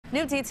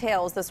New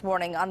details this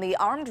morning on the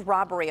armed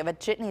robbery of a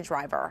jitney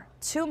driver.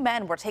 Two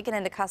men were taken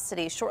into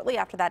custody shortly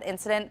after that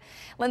incident.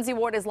 Lindsay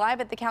Ward is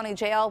live at the county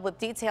jail with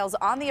details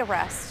on the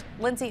arrest.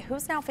 Lindsay,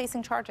 who's now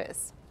facing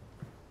charges?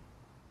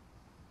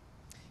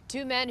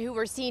 Two men who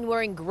were seen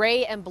wearing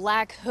gray and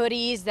black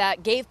hoodies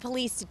that gave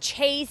police a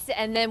chase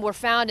and then were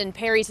found in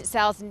Perry's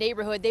South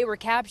neighborhood. They were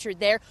captured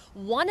there.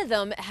 One of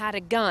them had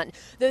a gun.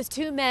 Those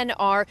two men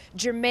are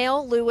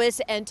Jermail Lewis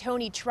and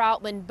Tony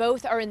Troutman.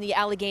 Both are in the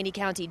Allegheny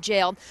County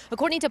Jail.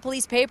 According to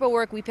police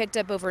paperwork we picked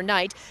up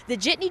overnight, the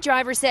jitney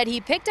driver said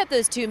he picked up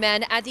those two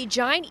men at the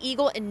Giant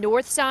Eagle in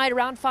Northside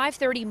around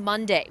 5:30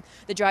 Monday.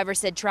 The driver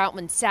said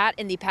Troutman sat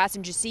in the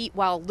passenger seat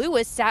while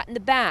Lewis sat in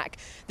the back.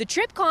 The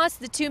trip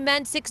cost the two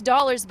men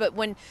 $6. But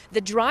when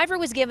the driver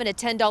was given a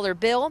 $10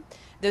 bill,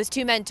 those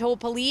two men told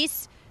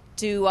police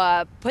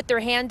to put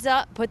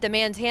the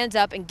man's hands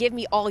up and give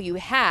me all you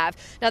have.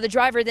 Now, the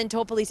driver then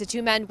told police the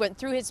two men went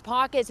through his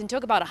pockets and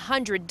took about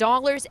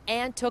 $100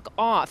 and took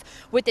off.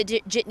 With the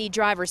jitney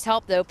driver's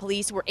help, though,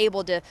 police were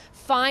able to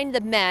find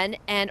the men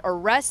and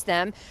arrest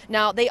them.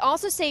 Now, they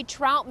also say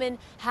Troutman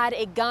had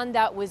a gun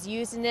that was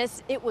used in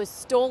this. It was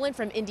stolen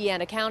from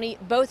Indiana County.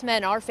 Both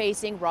men are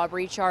facing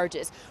robbery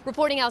charges.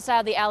 Reporting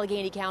outside the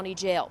Allegheny County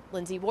Jail,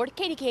 Lindsay Ward,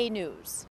 KDKA News.